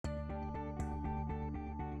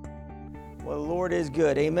Well, the Lord is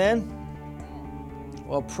good. Amen?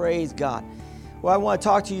 Well, praise God. Well, I want to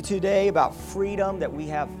talk to you today about freedom, that we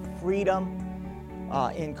have freedom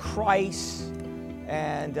in Christ,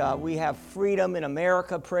 and we have freedom in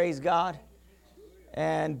America, praise God.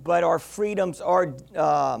 But our freedoms are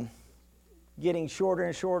getting shorter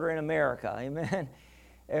and shorter in America, amen?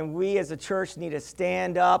 And we as a church need to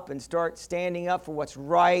stand up and start standing up for what's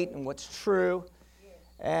right and what's true.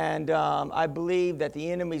 And I believe that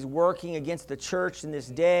the enemy's working against the church in this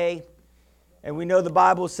day. And we know the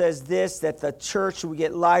Bible says this, that the church will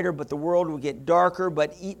get lighter, but the world will get darker.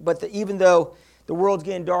 But even though the world's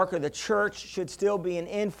getting darker, the church should still be an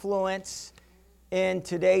influence in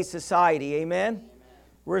today's society. Amen? Amen.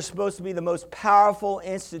 We're supposed to be the most powerful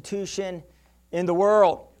institution in the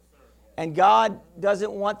world. And God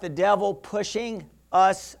doesn't want the devil pushing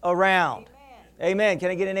us around. Amen. Amen.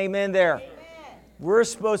 Can I get an amen there? Amen. We're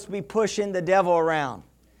supposed to be pushing the devil around.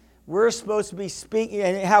 We're supposed to be speaking,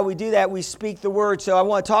 and how we do that, we speak the word. So I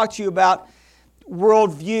want to talk to you about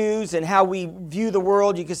world views and how we view the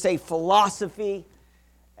world. You could say philosophy.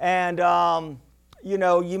 And,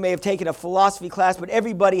 you may have taken a philosophy class, but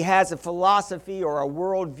everybody has a philosophy or a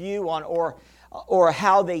world view on or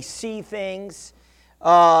how they see things.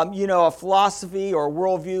 A philosophy or a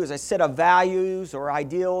worldview is a set of values or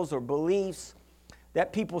ideals or beliefs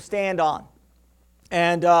that people stand on.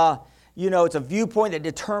 And, it's a viewpoint that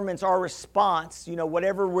determines our response.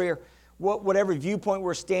 Whatever viewpoint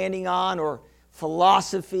we're standing on or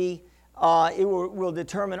philosophy, it will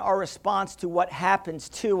determine our response to what happens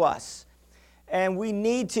to us. And we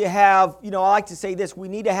need to have, I like to say this, we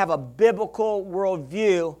need to have a biblical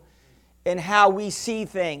worldview in how we see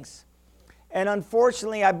things. And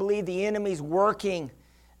unfortunately, I believe the enemy's working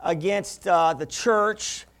against the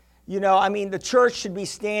church. The church should be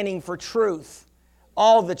standing for truth.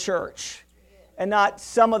 All the church. And not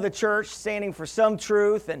some of the church standing for some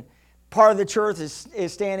truth. And part of the church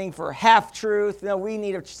is standing for half truth. No, we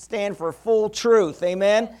need to stand for full truth.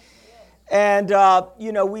 Amen? And,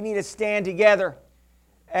 we need to stand together.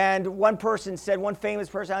 And one person said, one famous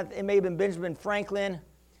person, it may have been Benjamin Franklin,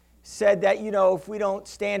 said that, if we don't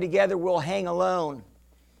stand together, we'll hang alone.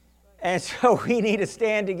 And so we need to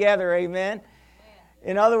stand together, amen?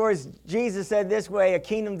 In other words, Jesus said this way, a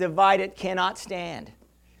kingdom divided cannot stand.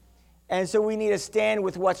 And so we need to stand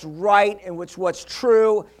with what's right and with what's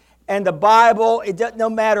true. And the Bible, no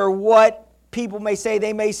matter what people may say,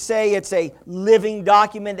 they may say it's a living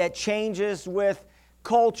document that changes with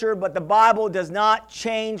culture, but the Bible does not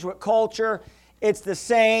change with culture. It's the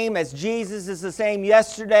same as Jesus is the same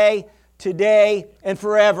yesterday, today, and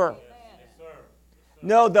forever.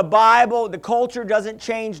 No, the Bible, the culture doesn't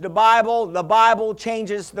change the Bible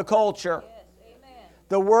changes the culture.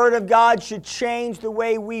 The Word of God should change the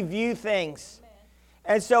way we view things.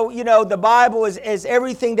 And so, the Bible is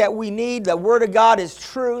everything that we need. The Word of God is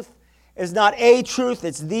truth. It's not a truth,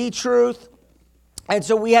 it's the truth. And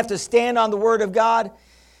so we have to stand on the Word of God.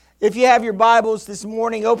 If you have your Bibles this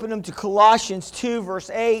morning, open them to Colossians 2, verse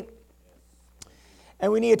 8.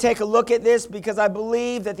 And we need to take a look at this because I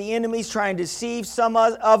believe that the enemy's trying to deceive some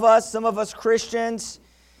of us Christians.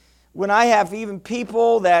 When I have even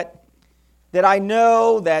people that I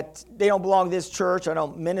know that they don't belong to this church, I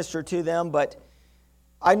don't minister to them, but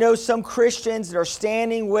I know some Christians that are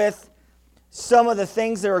standing with some of the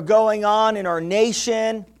things that are going on in our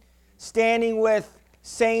nation, standing with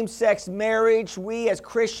same-sex marriage. We as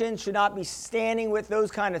Christians should not be standing with those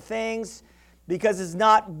kind of things because it's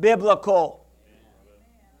not biblical.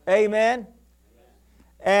 Amen.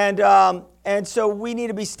 And so we need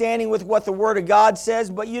to be standing with what the Word of God says.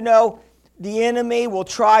 But the enemy will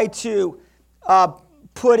try to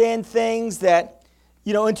put in things that,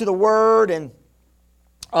 into the Word and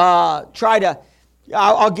try to,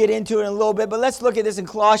 I'll get into it in a little bit. But let's look at this in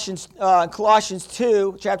Colossians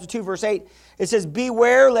 2, chapter 2, verse 8. It says,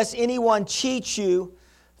 beware lest anyone cheat you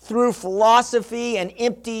through philosophy and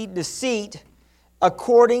empty deceit,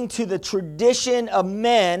 according to the tradition of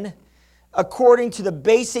men, according to the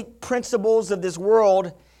basic principles of this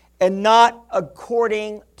world, and not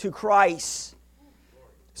according to Christ.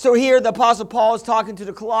 So here the Apostle Paul is talking to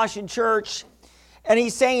the Colossian church, and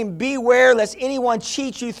he's saying, beware lest anyone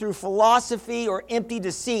cheat you through philosophy or empty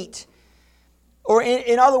deceit. Or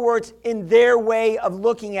in other words, in their way of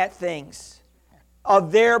looking at things,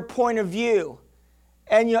 of their point of view.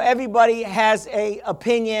 And, everybody has an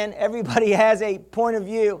opinion. Everybody has a point of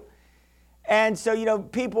view. And so,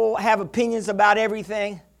 people have opinions about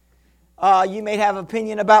everything. You may have an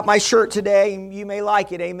opinion about my shirt today, and you may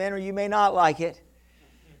like it, amen, or you may not like it.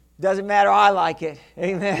 Doesn't matter, I like it,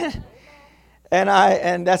 amen.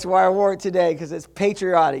 And that's why I wore it today, because it's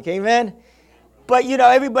patriotic, amen. But,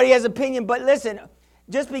 everybody has opinion. But listen,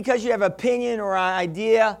 just because you have opinion or an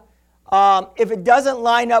idea, if it doesn't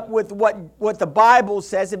line up with what the Bible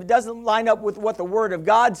says, if it doesn't line up with what the Word of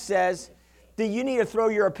God says, then you need to throw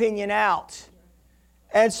your opinion out.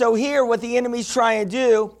 And so here, what the enemy's trying to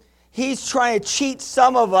do, he's trying to cheat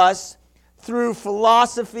some of us through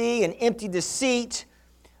philosophy and empty deceit,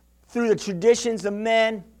 through the traditions of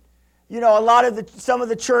men. Some of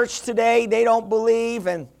the church today, they don't believe,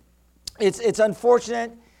 and it's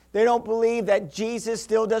unfortunate, they don't believe that Jesus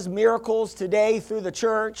still does miracles today through the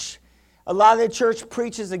church. A lot of the church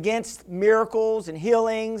preaches against miracles and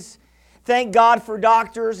healings. Thank God for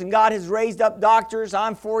doctors, and God has raised up doctors.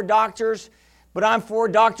 I'm for doctors, but I'm for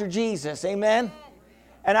Dr. Jesus. Amen?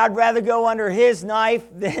 And I'd rather go under his knife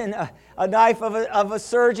than a knife of a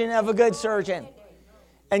surgeon, of a good surgeon.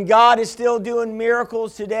 And God is still doing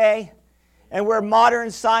miracles today. And where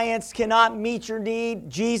modern science cannot meet your need,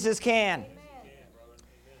 Jesus can.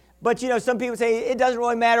 But some people say it doesn't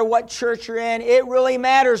really matter what church you're in. It really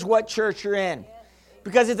matters what church you're in.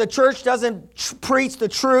 Because if the church doesn't preach the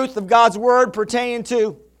truth of God's word pertaining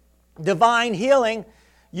to divine healing,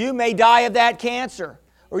 you may die of that cancer,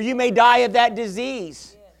 or you may die of that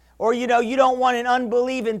disease. Or, you don't want an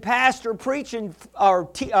unbelieving pastor preaching or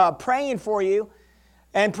praying for you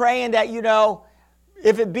and praying that,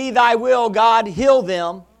 if it be thy will, God, heal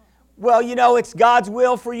them. Well, it's God's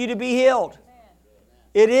will for you to be healed.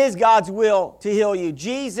 It is God's will to heal you.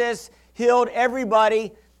 Jesus healed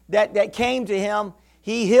everybody that came to him.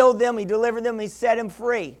 He healed them, he delivered them, he set them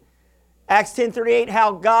free. Acts 10:38,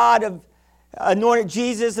 how God anointed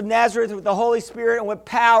Jesus of Nazareth with the Holy Spirit and with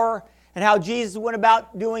power, and how Jesus went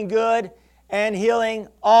about doing good and healing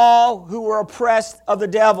all who were oppressed of the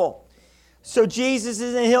devil. So Jesus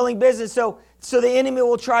is in the healing business. So the enemy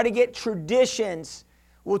will try to get traditions,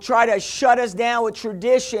 will try to shut us down with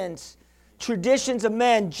traditions of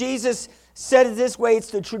men. Jesus said it this way,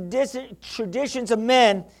 it's the traditions of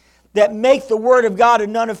men that make the Word of God of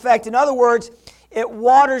none effect. In other words, it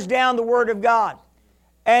waters down the Word of God.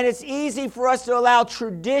 And it's easy for us to allow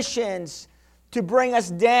traditions to bring us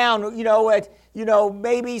down.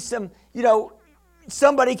 Maybe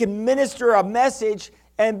somebody can minister a message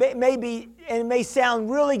and it may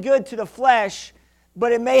sound really good to the flesh,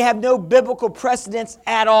 but it may have no biblical precedence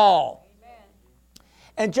at all.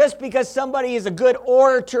 And just because somebody is a good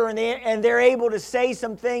orator and they're able to say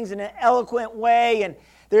some things in an eloquent way, and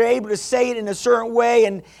they're able to say it in a certain way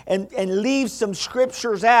and leave some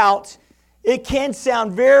scriptures out, it can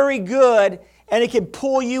sound very good, and it can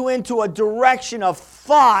pull you into a direction of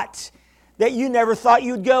thought that you never thought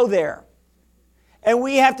you'd go there. And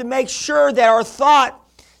we have to make sure that our thought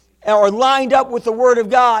are lined up with the Word of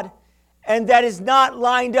God, and that is not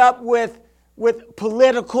lined up with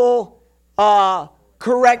political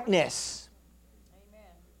correctness.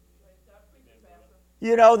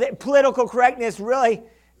 That political correctness really,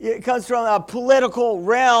 it comes from a political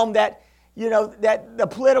realm that the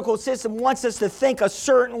political system wants us to think a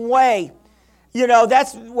certain way.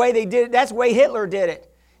 That's the way they did it. That's the way Hitler did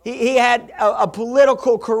it. He had a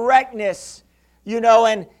political correctness,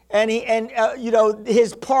 and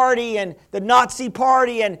his party and the Nazi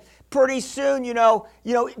party, and pretty soon,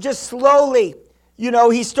 just slowly,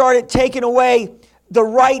 he started taking away the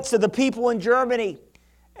rights of the people in Germany.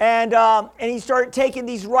 And he started taking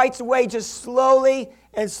these rights away just slowly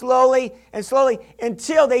and slowly and slowly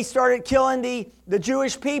until they started killing the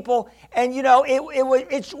Jewish people. And,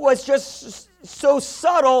 it was just so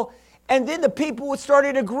subtle. And then the people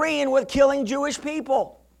started agreeing with killing Jewish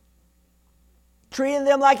people, treating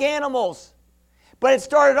them like animals. But it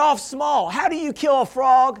started off small. How do you kill a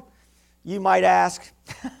frog, you might ask?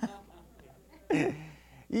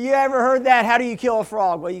 You ever heard that? How do you kill a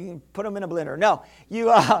frog? Well, you can put them in a blender. No.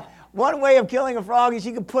 One way of killing a frog is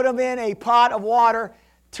you can put them in a pot of water,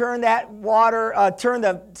 turn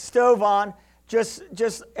the stove on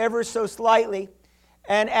just ever so slightly.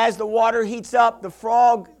 And as the water heats up, the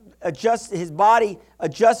frog his body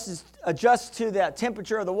adjusts to the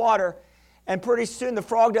temperature of the water. And pretty soon the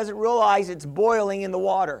frog doesn't realize it's boiling in the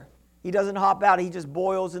water. He doesn't hop out. He just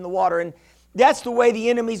boils in the water. And that's the way the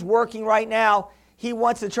enemy's working right now. He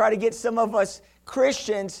wants to try to get some of us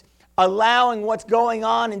Christians allowing what's going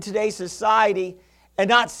on in today's society and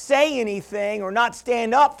not say anything or not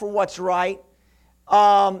stand up for what's right.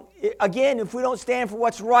 Again, if we don't stand for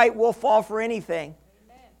what's right, we'll fall for anything.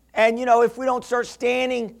 Amen. And, if we don't start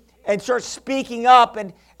standing and start speaking up,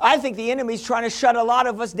 and I think the enemy's trying to shut a lot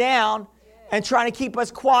of us down and trying to keep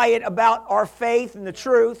us quiet about our faith and the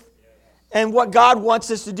truth and what God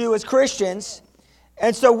wants us to do as Christians.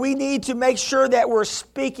 And so we need to make sure that we're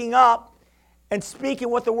speaking up and speaking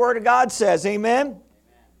what the Word of God says. Amen?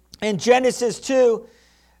 In Genesis 2,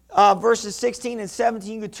 verses 16 and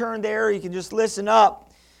 17, you can turn there. You can just listen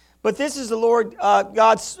up. But this is the Lord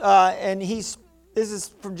God's, and this is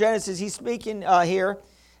from Genesis. He's speaking here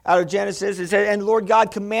out of Genesis. It says, and the Lord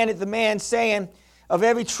God commanded the man, saying, of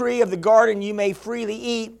every tree of the garden you may freely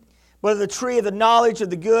eat, but of the tree of the knowledge of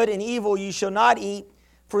the good and evil you shall not eat,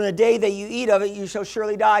 for in the day that you eat of it you shall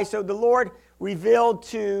surely die. So the Lord revealed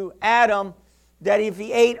to Adam that if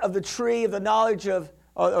he ate of the tree of the knowledge of,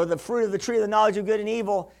 or the fruit of the tree of the knowledge of good and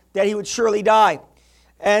evil, that he would surely die.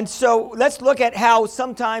 And so let's look at how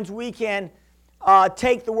sometimes we can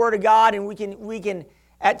take the Word of God and we can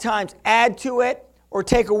at times add to it or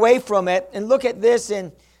take away from it. And look at this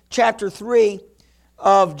in chapter 3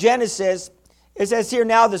 of Genesis. It says here,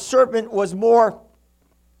 now the serpent was more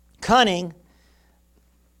cunning.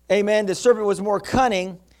 Amen. The serpent was more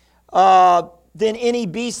cunning than any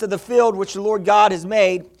beast of the field which the Lord God has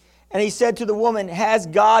made. And he said to the woman, has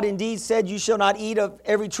God indeed said you shall not eat of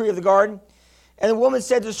every tree of the garden? And the woman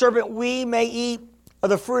said to the serpent, we may eat of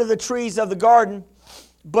the fruit of the trees of the garden,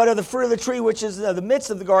 but of the fruit of the tree which is in the midst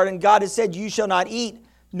of the garden, God has said, you shall not eat,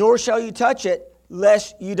 nor shall you touch it,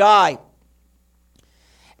 lest you die.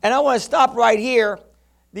 And I want to stop right here.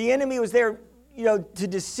 The enemy was there, to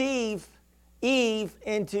deceive Eve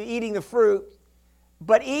into eating the fruit.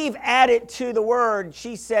 But Eve added to the word,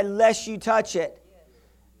 she said, lest you touch it.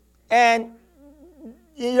 And,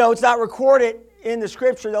 it's not recorded in the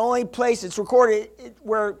scripture. The only place it's recorded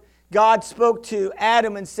where God spoke to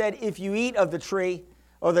Adam and said, if you eat of the tree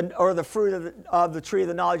or the fruit of the tree of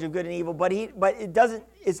the knowledge of good and evil, but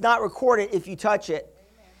it's not recorded if you touch it.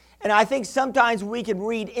 And I think sometimes we can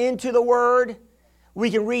read into the word, we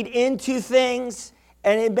can read into things,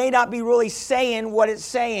 and it may not be really saying what it's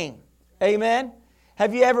saying. Amen?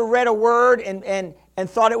 Have you ever read a word and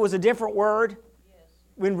thought it was a different word?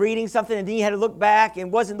 When reading something, and then you had to look back and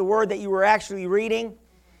it wasn't the word that you were actually reading.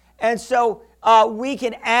 And so we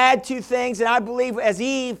can add to things, and I believe as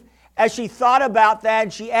Eve, as she thought about that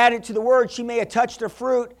and she added to the word, she may have touched the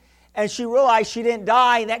fruit and she realized she didn't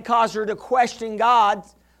die, and that caused her to question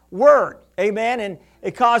God's word. Amen. And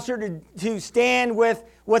it caused her to stand with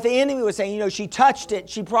what the enemy was saying. She touched it.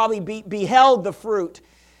 She probably beheld the fruit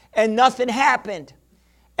and nothing happened.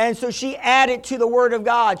 And so she added to the word of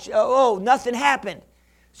God. Nothing happened.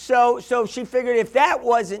 So she figured if that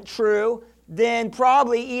wasn't true, then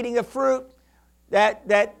probably eating the fruit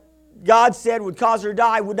that God said would cause her to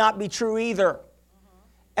die would not be true either.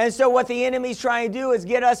 And so what the enemy's trying to do is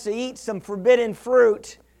get us to eat some forbidden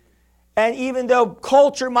fruit. And even though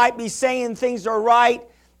culture might be saying things are right,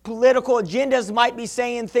 political agendas might be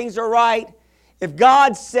saying things are right, if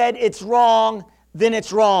God said it's wrong, then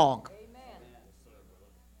it's wrong.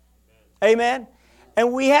 Amen. Amen.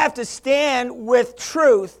 And we have to stand with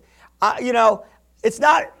truth. It's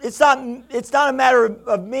not a matter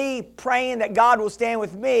of me praying that God will stand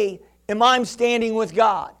with me. Am I standing with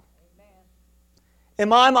God?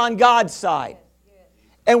 Am I on God's side?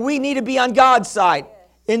 And we need to be on God's side.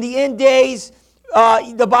 In the end days,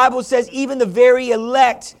 the Bible says even the very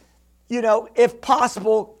elect, if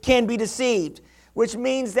possible, can be deceived. Which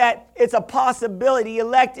means that it's a possibility.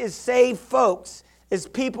 Elect is saved folks. It's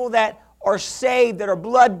people that are saved, that are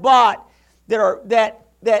blood bought,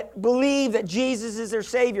 that believe that Jesus is their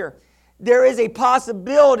Savior. There is a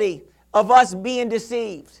possibility of us being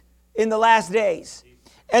deceived in the last days.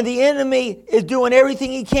 And the enemy is doing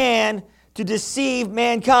everything he can to deceive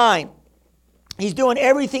mankind. He's doing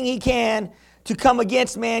everything he can to come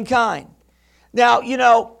against mankind. Now,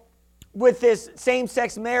 with this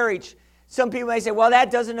same-sex marriage, some people may say, well, that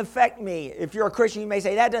doesn't affect me. If you're a Christian, you may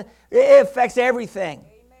say, it affects everything.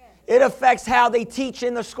 Amen. It affects how they teach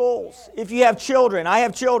in the schools. If you have children, I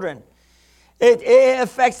have children. It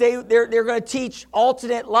affects, they're going to teach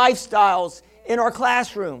alternate lifestyles in our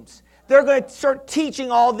classrooms. They're going to start teaching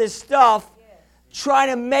all this stuff, trying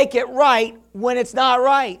to make it right when it's not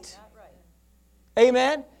right.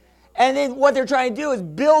 Amen? And then what they're trying to do is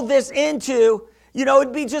build this into,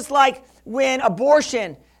 it'd be just like when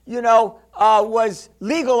abortion, was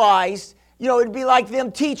legalized, it'd be like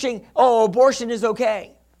them teaching, abortion is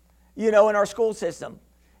okay, in our school system,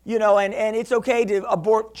 and it's okay to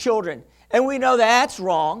abort children. And we know that's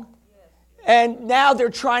wrong. And now they're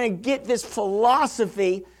trying to get this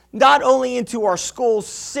philosophy not only into our school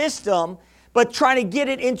system, but trying to get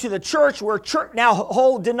it into the church, where now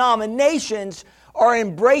whole denominations are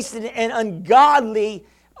embracing an ungodly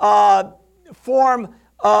form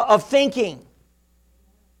of thinking.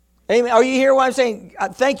 Amen. Are you hearing what I'm saying?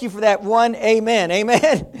 Thank you for that one. Amen.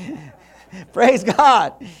 Amen. Praise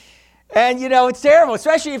God. And it's terrible,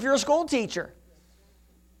 especially if you're a school teacher.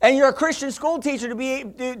 And you're a Christian school teacher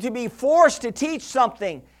to be forced to teach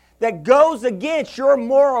something that goes against your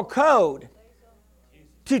moral code.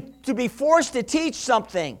 To be forced to teach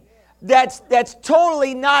something that's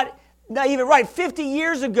totally not even right. 50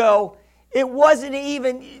 years ago, it wasn't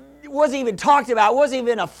even talked about. It wasn't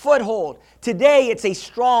even a foothold. Today, it's a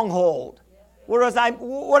stronghold. What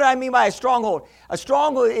do I mean by a stronghold? A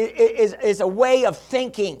stronghold is a way of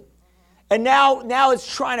thinking. And now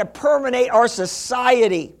it's trying to permeate our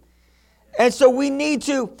society. And so we need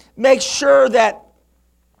to make sure that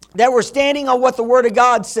we're standing on what the Word of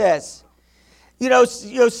God says. You know,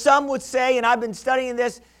 some would say, and I've been studying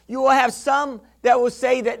this, you will have some that will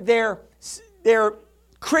say that they're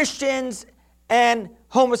Christians and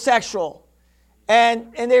homosexual.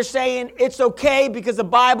 And they're saying it's okay because the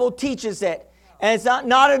Bible teaches it. And it's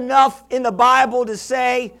not enough in the Bible to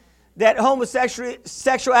say that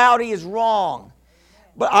homosexuality is wrong.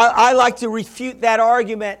 But I like to refute that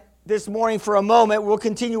argument this morning for a moment. We'll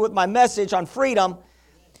continue with my message on freedom.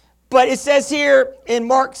 But it says here in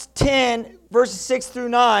Mark 10, verses 6 through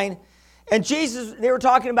 9, and Jesus, they were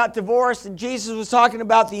talking about divorce, and Jesus was talking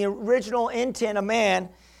about the original intent of man.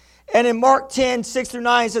 And in Mark 10, 6 through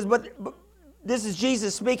 9, it says, but this is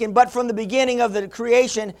Jesus speaking, but from the beginning of the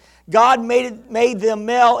creation, God made them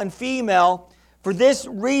male and female. For this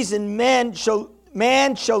reason, man shall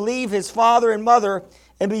leave his father and mother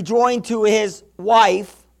and be joined to his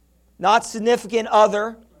wife, not significant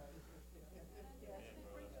other,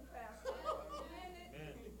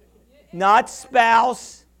 not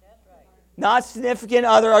spouse, not significant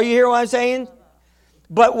other. Are you hearing what I'm saying?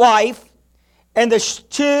 But wife. And the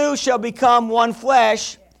two shall become one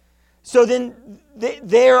flesh. So then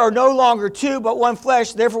there are no longer two, but one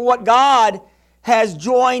flesh. Therefore, what God has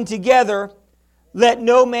joined together, let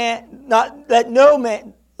not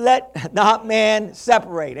man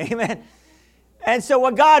separate. Amen. And so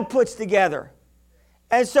what God puts together.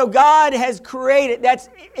 And so God has created, that's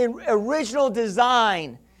in original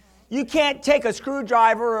design. You can't take a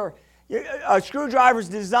screwdriver, or a screwdriver's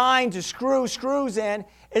designed to screw screws in.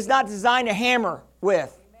 It's not designed to hammer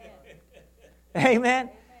with. Amen.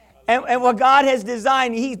 And what God has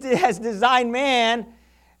designed, He has designed man,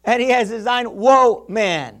 and He has designed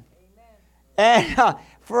man. And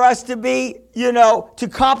for us to be, to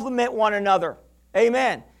complement one another.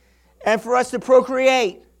 Amen. And for us to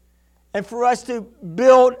procreate. And for us to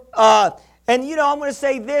build, and I'm going to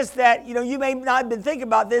say this, that, you may not have been thinking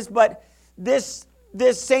about this, but this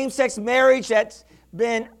same-sex marriage that's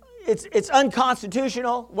been, it's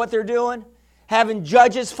unconstitutional, what they're doing. Having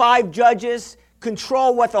 5 judges,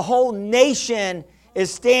 control what the whole nation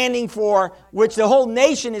is standing for, which the whole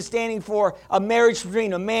nation is standing for, a marriage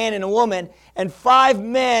between a man and a woman, and 5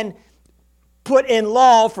 men put in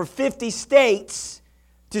law for 50 states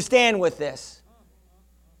to stand with this.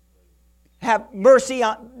 Have mercy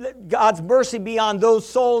on God's mercy be on those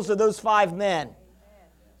souls of those 5 men.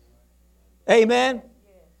 Amen.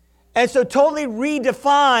 And so totally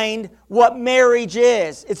redefined what marriage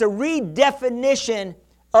is. It's a redefinition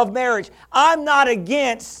of marriage. I'm not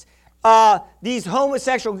against these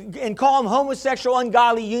homosexual, and call them homosexual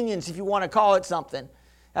ungodly unions if you want to call it something.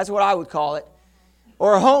 That's what I would call it.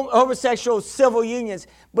 Or homosexual civil unions.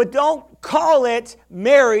 But don't call it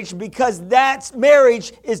marriage, because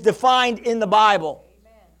marriage is defined in the Bible.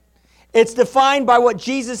 Amen. It's defined by what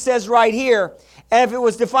Jesus says right here. And if it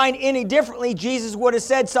was defined any differently, Jesus would have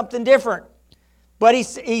said something different. But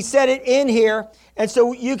he said it in here, and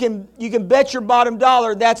so you can bet your bottom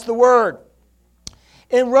dollar that's the word.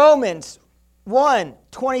 In Romans 1,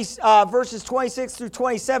 verses 26 through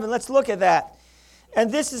 27, let's look at that.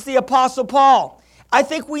 And this is the Apostle Paul. I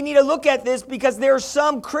think we need to look at this because there are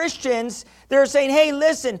some Christians that are saying, hey,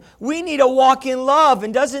 listen, we need to walk in love.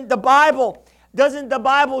 And doesn't the Bible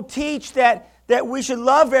teach that we should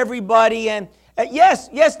love everybody? And yes,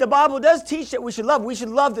 the Bible does teach that we should love. We should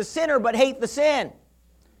love the sinner but hate the sin.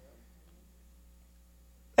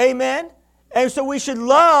 Amen? And so we should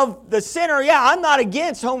love the sinner. Yeah, I'm not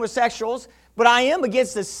against homosexuals, but I am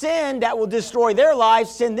against the sin that will destroy their lives,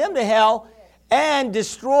 send them to hell, and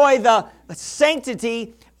destroy the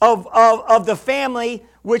sanctity of the family,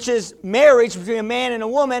 which is marriage between a man and a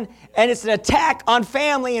woman. And it's an attack on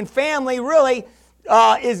family. And family really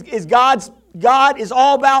is God is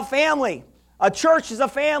all about family. A church is a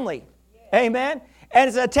family. Amen. And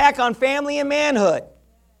it's an attack on family and manhood.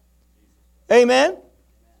 Amen.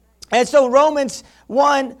 And so Romans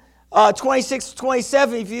 1, 26,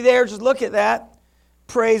 27, if you're there, just look at that.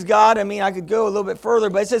 Praise God. I mean, I could go a little bit further,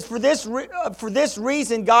 but it says, for this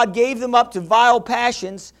reason, God gave them up to vile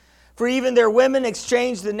passions, for even their women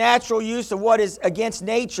exchanged the natural use of what is against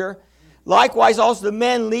nature. Likewise also the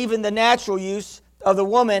men, leaving the natural use of the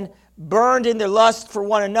woman, burned in their lust for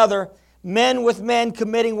one another, men with men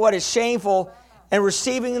committing what is shameful, and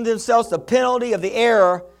receiving in themselves the penalty of the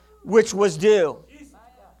error which was due.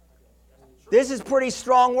 This is pretty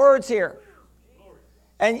strong words here.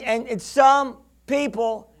 And some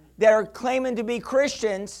people that are claiming to be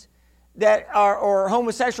Christians that are, or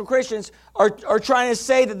homosexual Christians are trying to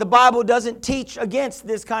say that the Bible doesn't teach against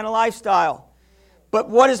this kind of lifestyle. But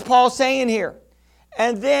what is Paul saying here?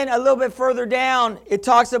 And then a little bit further down, it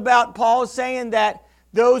talks about Paul saying that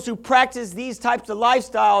those who practice these types of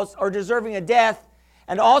lifestyles are deserving of death,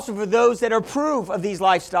 and also for those that approve of these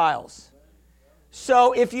lifestyles.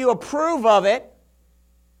 So if you approve of it,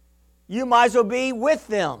 you might as well be with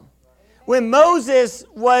them. When Moses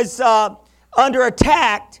was under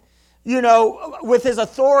attack, with his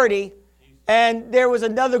authority, and there was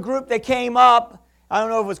another group that came up, I don't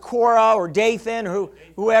know if it was Korah or Dathan or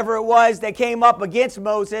whoever it was that came up against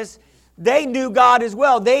Moses, they knew God as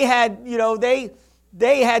well. They had,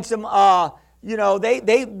 they had some,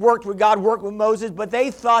 they worked with God, worked with Moses, but they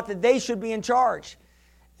thought that they should be in charge.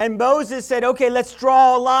 And Moses said, okay, let's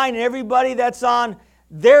draw a line, and everybody that's on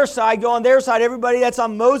their side go on their side, everybody that's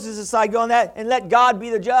on Moses' side go on that, and let God be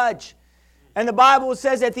the judge. And the Bible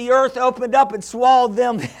says that the earth opened up and swallowed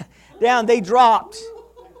them down. They dropped.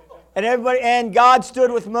 And God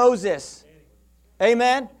stood with Moses.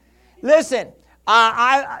 Amen. Listen,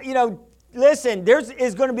 listen, there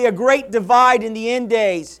is going to be a great divide in the end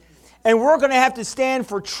days. And we're going to have to stand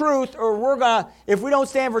for truth, or if we don't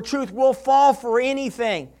stand for truth, we'll fall for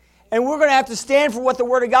anything. And we're going to have to stand for what the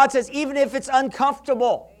Word of God says, even if it's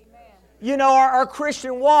uncomfortable. Amen. Our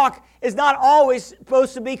Christian walk is not always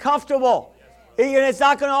supposed to be comfortable. It's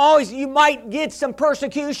not going to always, you might get some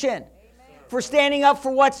persecution for standing up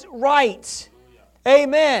for what's right.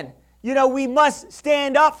 Amen. We must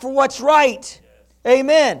stand up for what's right.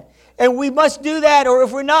 Amen. And we must do that, or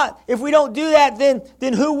if we don't do that,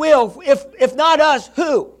 then who will? If not us,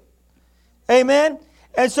 who? Amen.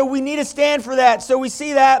 And so we need to stand for that. So we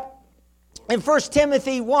see that in 1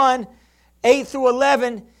 Timothy 1, 8 through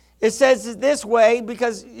 11, it says it this way,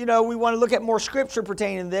 because, we want to look at more scripture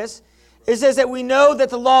pertaining to this. It says that we know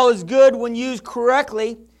that the law is good when used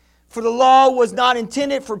correctly, for the law was not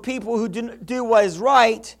intended for people who do what is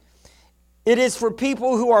right. It is for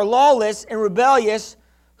people who are lawless and rebellious,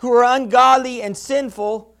 who are ungodly and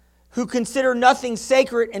sinful, who consider nothing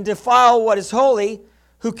sacred and defile what is holy,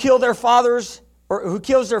 who kill their fathers, or who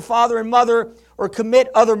kills their father and mother, or commit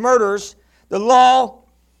other murders. The law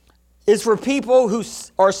is for people who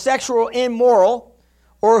are sexual immoral,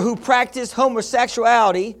 or who practice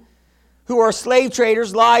homosexuality, who are slave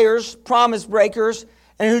traders, liars, promise breakers,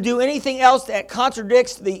 and who do anything else that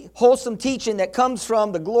contradicts the wholesome teaching that comes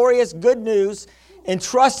from the glorious good news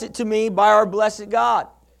entrusted to me by our blessed God.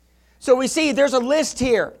 So we see there's a list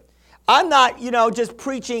here. I'm not, just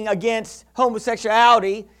preaching against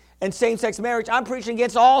homosexuality and same-sex marriage. I'm preaching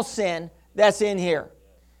against all sin that's in here.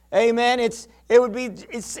 Amen. It's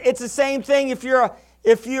the same thing if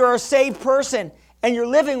you're a saved person and you're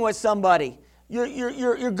living with somebody.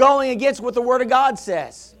 You're going against what the Word of God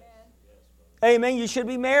says. Amen. You should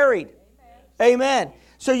be married. Amen.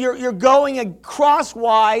 So you're going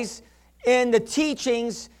crosswise in the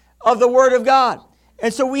teachings of the Word of God.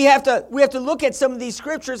 And so we have to look at some of these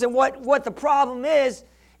scriptures, and what the problem is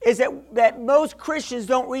that most Christians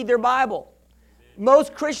don't read their Bible.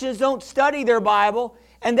 Most Christians don't study their Bible,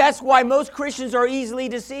 and that's why most Christians are easily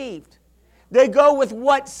deceived. They go with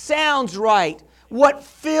what sounds right, what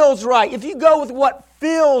feels right. If you go with what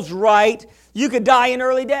feels right, you could die an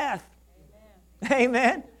early death.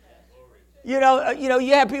 Amen. You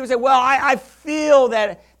have people say, well, I feel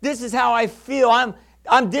that this is how I feel.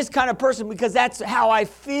 I'm this kind of person because that's how I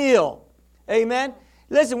feel. Amen.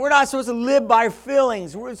 Listen, we're not supposed to live by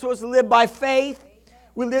feelings. We're supposed to live by faith.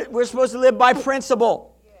 We're supposed to live by principle.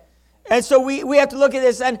 And so we have to look at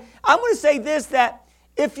this. And I'm going to say this, that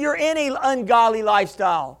if you're in an ungodly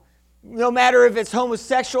lifestyle, no matter if it's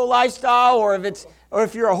homosexual lifestyle, or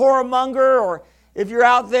if you're a whoremonger, or if you're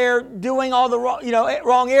out there doing all the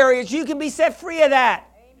wrong areas, you can be set free of that.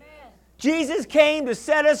 Amen. Jesus came to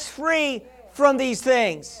set us free from these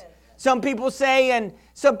things. Some people say, and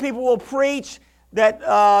some people will preach that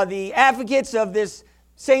the advocates of this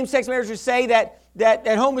same-sex marriage will say that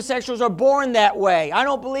homosexuals are born that way. I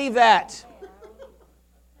don't believe that.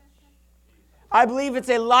 I believe it's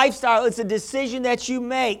a lifestyle. It's a decision that you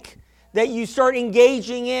make, that you start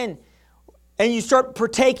engaging in, and you start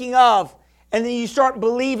partaking of, and then you start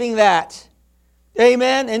believing that.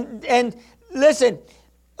 Amen? And listen,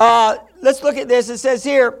 let's look at this. It says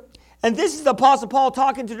here, And this is the Apostle Paul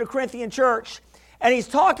talking to the Corinthian church. And he's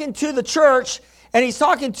talking to the church, and he's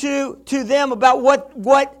talking to them about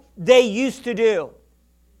what they used to do.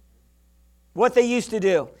 What they used to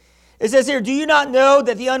do. It says here, do you not know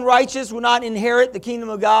that the unrighteous will not inherit the kingdom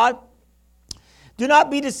of God? Do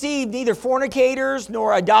not be deceived, neither fornicators,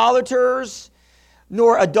 nor idolaters,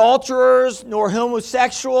 nor adulterers, nor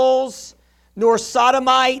homosexuals, nor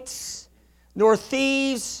sodomites, nor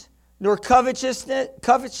thieves, nor covetous,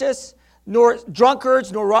 nor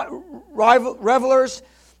drunkards, nor revelers,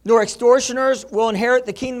 nor extortioners will inherit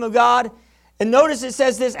the kingdom of God. And notice it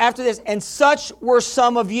says this after this, and such were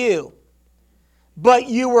some of you. But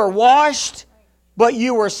you were washed, but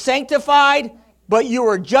you were sanctified, but you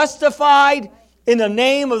were justified in the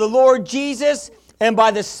name of the Lord Jesus and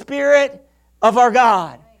by the Spirit of our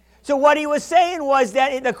God. So what he was saying was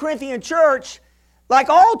that in the Corinthian church, like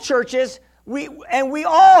all churches, we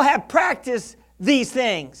all have practiced these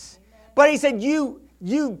things. But he said, you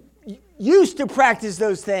used to practice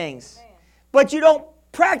those things, but you don't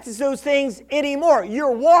practice those things anymore.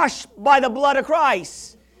 You're washed by the blood of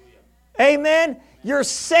Christ. Amen. You're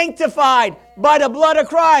sanctified by the blood of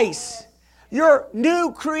Christ. You're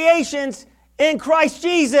new creations in Christ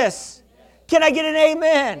Jesus. Can I get an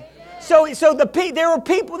amen? So there were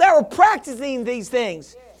people that were practicing these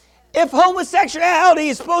things. If homosexuality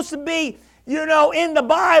is supposed to be, in the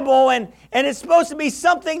Bible and it's supposed to be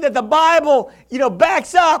something that the Bible,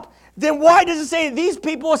 backs up, then why does it say that these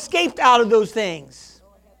people escaped out of those things?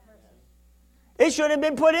 It shouldn't have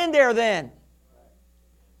been put in there then.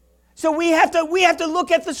 So we have to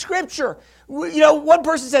look at the Scripture. One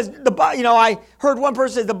person says, I heard one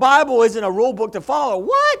person say the Bible isn't a rule book to follow.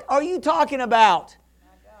 What are you talking about?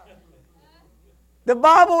 The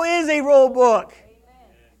Bible is a rule book.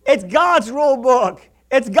 It's God's rule book.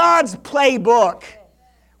 It's God's playbook.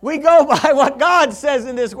 We go by what God says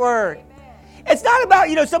in this Word. It's not about,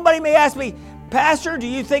 somebody may ask me, Pastor, do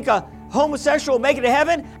you think a homosexual will make it to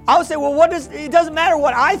heaven? I would say, well, it doesn't matter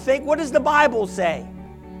what I think. What does the Bible say?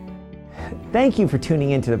 Thank you for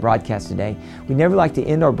tuning into the broadcast today. We never like to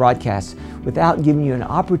end our broadcasts without giving you an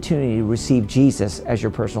opportunity to receive Jesus as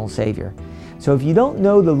your personal Savior. So if you don't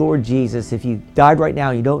know the Lord Jesus, if you died right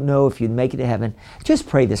now, you don't know if you'd make it to heaven, just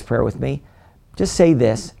pray this prayer with me. Just say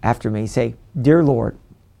this after me. Say, Dear Lord,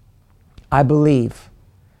 I believe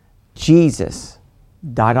Jesus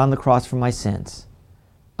died on the cross for my sins.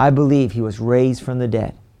 I believe He was raised from the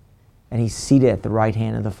dead, and He's seated at the right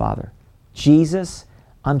hand of the Father. Jesus,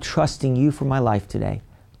 I'm trusting You for my life today.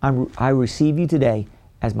 I receive You today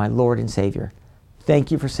as my Lord and Savior.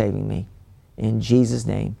 Thank You for saving me. In Jesus'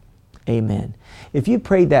 name, amen. If you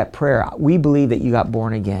prayed that prayer, we believe that you got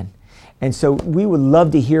born again. And so we would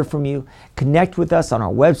love to hear from you. Connect with us on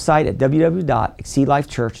our website at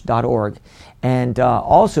www.exceedlifechurch.org. And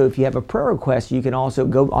also, if you have a prayer request, you can also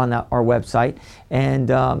go on our website and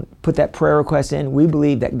put that prayer request in. We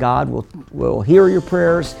believe that God will hear your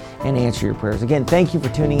prayers and answer your prayers. Again, thank you for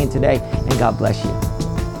tuning in today, and God bless you.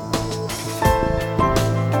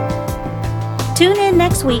 Tune in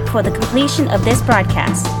next week for the completion of this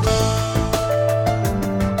broadcast.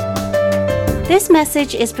 This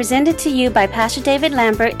message is presented to you by Pastor David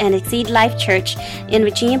Lambert and Exceed Life Church in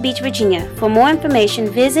Virginia Beach, Virginia. For more information,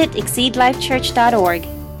 visit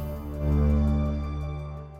exceedlifechurch.org.